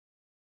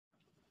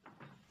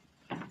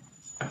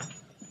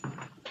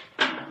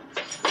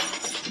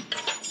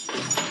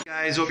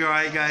Guys, hope you're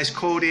alright guys.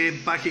 Cody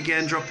back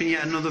again, dropping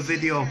yet another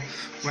video.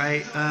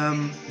 Right,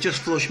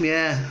 just flushed my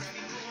hair.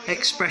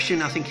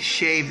 Expression I think is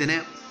shaved in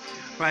it.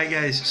 Right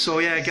guys, so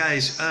yeah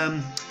guys, I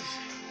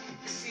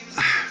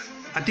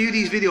do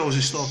these videos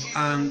and stuff,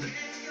 and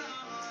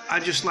I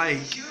just like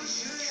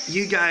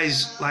you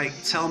guys like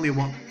tell me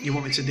what you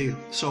want me to do.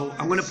 So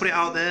I'm gonna put it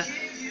out there.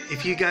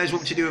 If you guys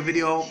want me to do a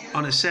video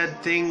on a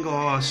said thing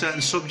or a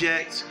certain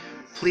subject,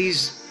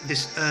 please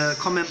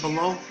comment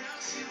below,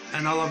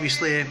 and I'll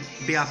obviously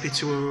be happy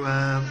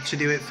to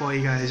do it for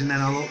you guys, and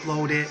then I'll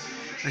upload it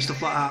and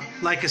stuff like that.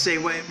 Like I say,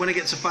 when I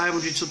get to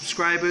 500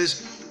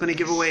 subscribers, I'm going to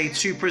give away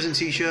 2 prison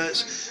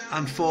t-shirts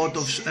and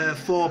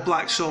 4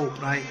 black soap,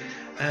 right?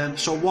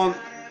 So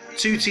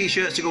 2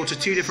 t-shirts to go to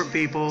 2 different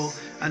people,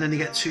 and then you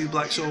get 2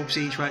 black soaps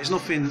each, right? It's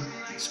nothing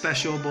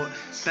special, but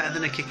better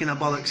than a kick in the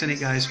bollocks, isn't it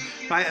guys?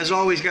 Right, as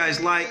always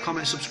guys, like,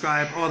 comment,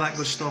 subscribe, all that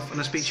good stuff,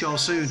 and I'll speak to you all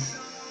soon.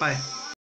 Bye.